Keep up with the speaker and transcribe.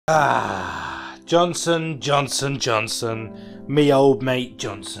Johnson, me old mate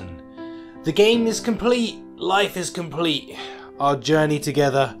Johnson. The game is complete, life is complete. Our journey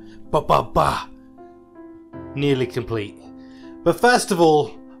together, nearly complete. But first of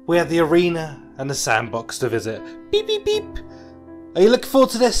all, we have the arena and the sandbox to visit. Beep beep beep. Are you looking forward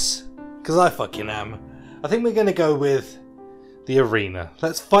to this? Because I fucking am. I think we're gonna go with the arena.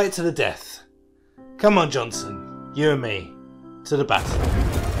 Let's fight to the death. Come on, Johnson, you and me, to the battle.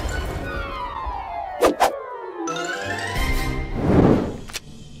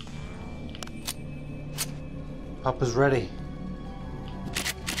 Papa's ready.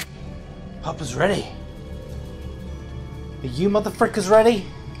 Papa's ready. Are you motherfrickers ready?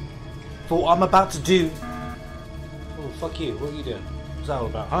 For what I'm about to do? Oh, fuck you. What are you doing? What's that all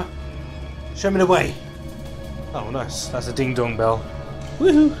about, huh? Show me the way. Oh, nice. That's a ding-dong bell.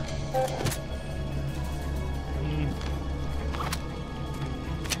 Woohoo!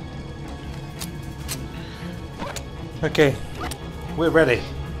 Okay. We're ready.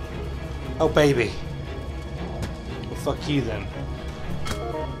 Oh, baby. Fuck you then.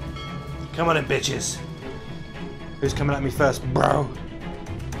 Come on in, bitches. Who's coming at me first, bro?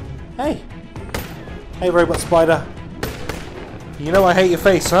 Hey. Hey, robot spider. You know I hate your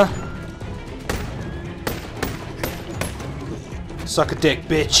face, huh? Suck a dick,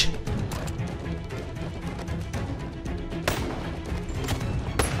 bitch.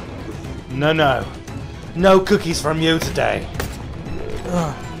 No, no. No cookies from you today.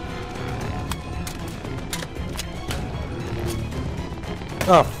 Ugh.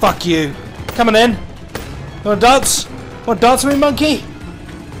 Oh, fuck you. Coming in. You wanna dance? Wanna dance with me, monkey?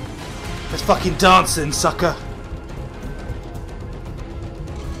 Let's fucking dance then, sucker.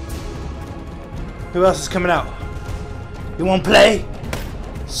 Who else is coming out? You wanna play?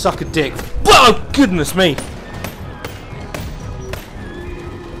 Suck a dick. Oh, goodness me.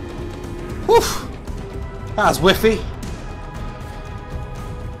 Woof. That was whiffy.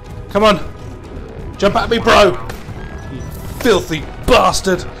 Come on. Jump at me, bro. You filthy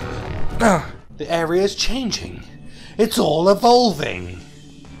bastard! The area is changing. It's all evolving.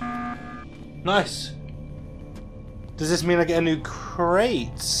 Nice. Does this mean I get a new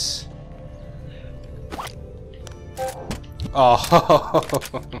crate? Oh,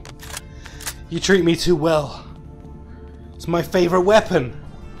 you treat me too well. It's my favorite weapon.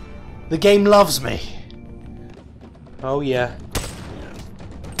 The game loves me. Oh yeah.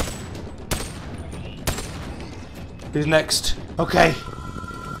 Who's next? Okay.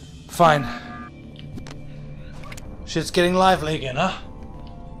 Fine. Shit's getting lively again, huh?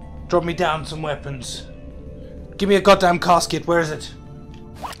 Drop me down some weapons. Give me a goddamn casket. Where is it?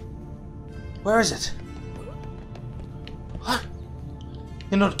 Where is it? What?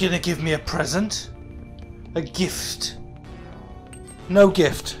 You're not gonna give me a present? A gift? No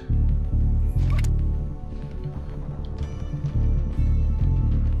gift.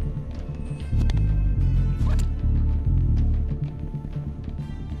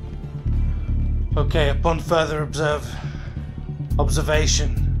 Okay, upon further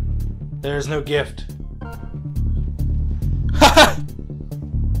observation, there is no gift.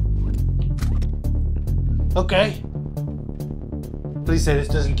 Okay. Please say this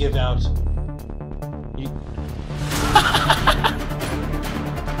doesn't give out. You...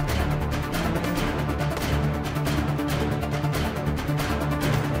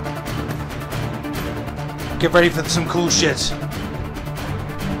 Get ready for some cool shit.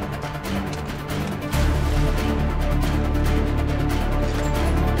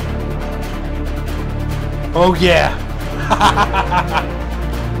 Oh yeah!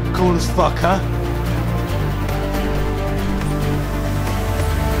 Cool as fuck, huh?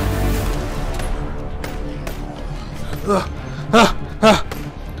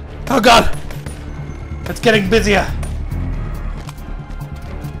 Oh god! It's getting busier!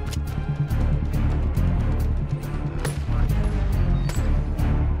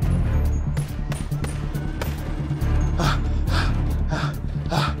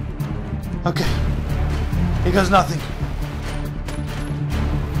 Okay. Here goes nothing.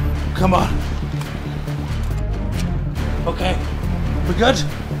 Come on. Okay. We good?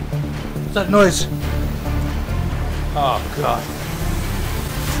 What's that noise? Oh god.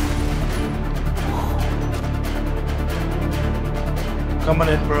 Come on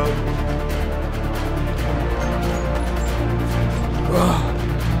in, bro.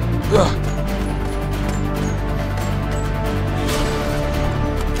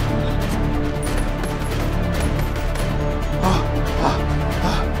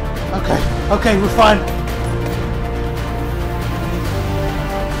 Okay, we're fine.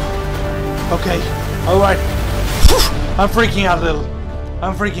 Okay, alright. I'm freaking out a little.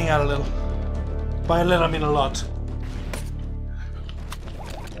 I'm freaking out a little. By a little, I mean a lot.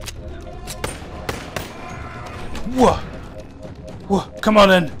 Whoa! Whoa! Come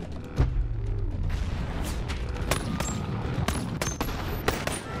on in!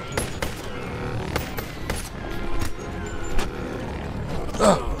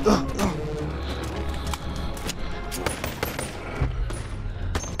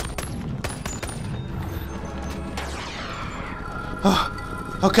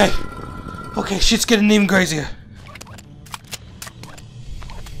 Okay. Okay, shit's getting even crazier.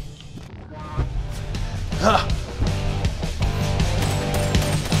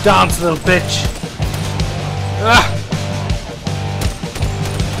 Dance, little bitch.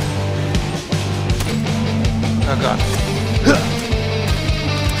 Oh god.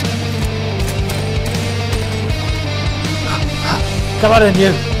 Come on in,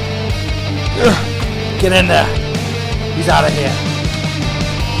 you. Get in there. He's out of here.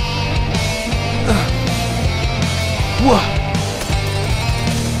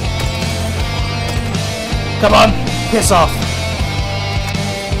 Come on, piss off.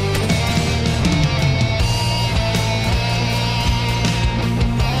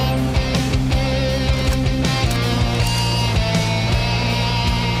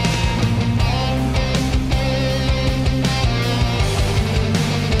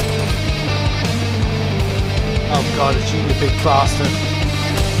 Oh god, it's you big bastard.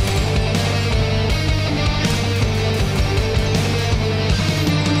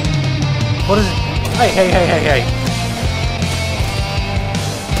 What is it? Hey, hey, hey, hey, hey.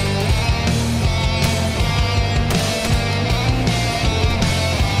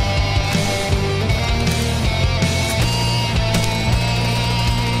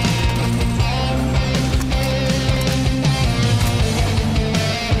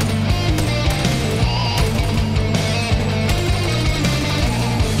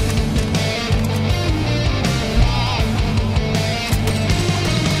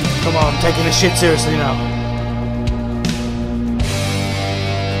 Come on, I'm taking this shit seriously now.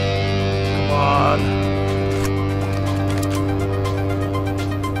 Come on.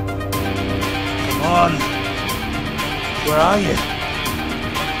 Come on. Where are you?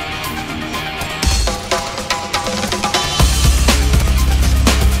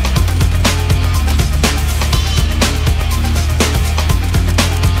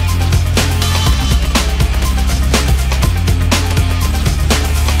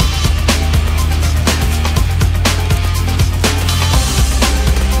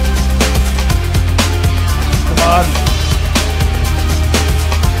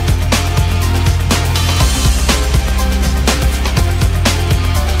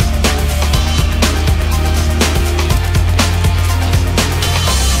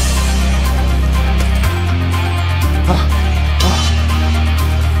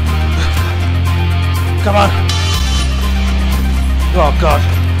 Come on. Oh god.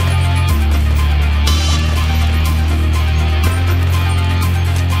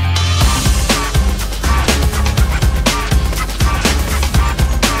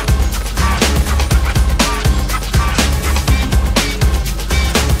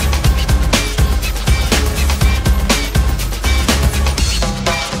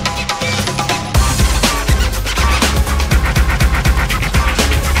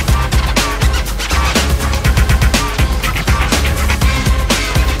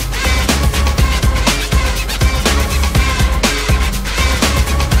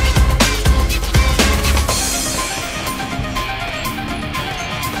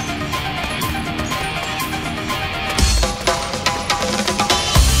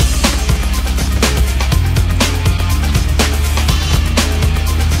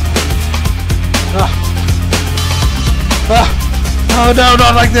 Oh no,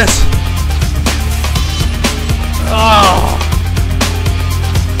 not like this! Oh!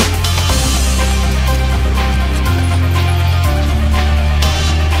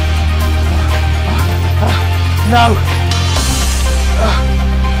 No!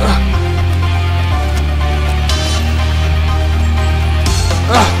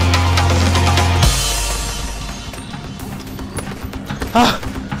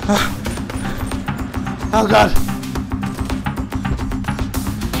 Oh god!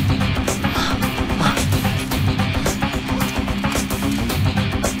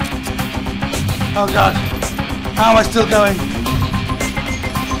 Oh god, how am I still going?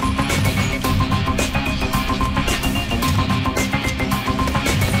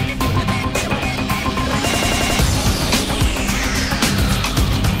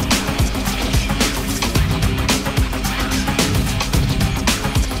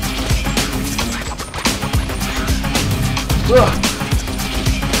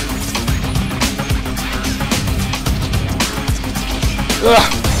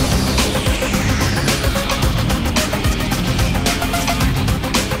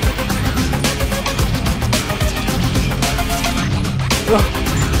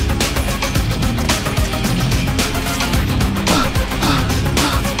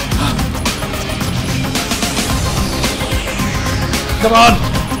 Come on!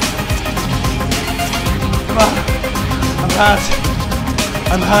 Come on! I'm hurt.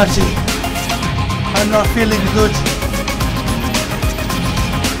 I'm hurting. I'm not feeling good.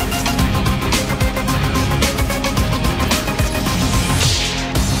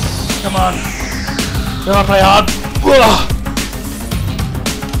 Come on. Come on, play hard.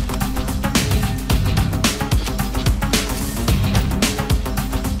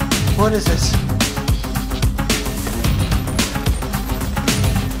 What is this?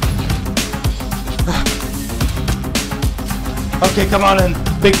 Okay, come on in,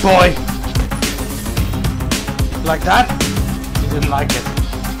 big boy. Like that? He didn't like it.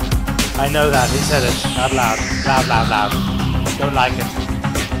 I know that, he said it out loud. Loud, loud, loud. Don't like it.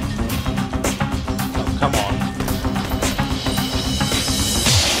 Oh, come on.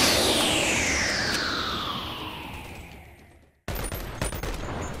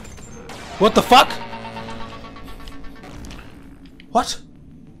 What the fuck? What?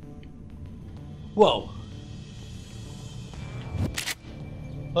 Whoa.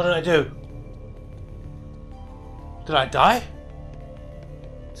 What did I do? Did I die?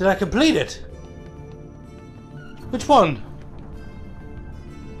 Did I complete it? Which one?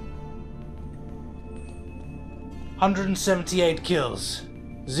 178 kills.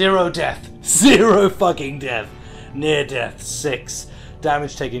 0 death. 0 fucking death. Near death. 6.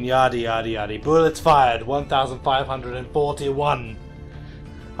 Damage taken. Yada yada yada. Bullets fired. 1,541.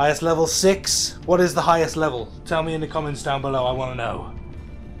 Highest level 6. What is the highest level? Tell me in the comments down below. I want to know.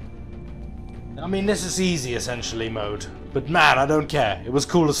 I mean, this is easy, essentially, mode. But man, I don't care. It was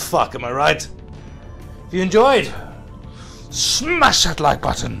cool as fuck, am I right? If you enjoyed, smash that like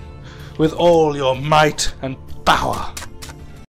button with all your might and power.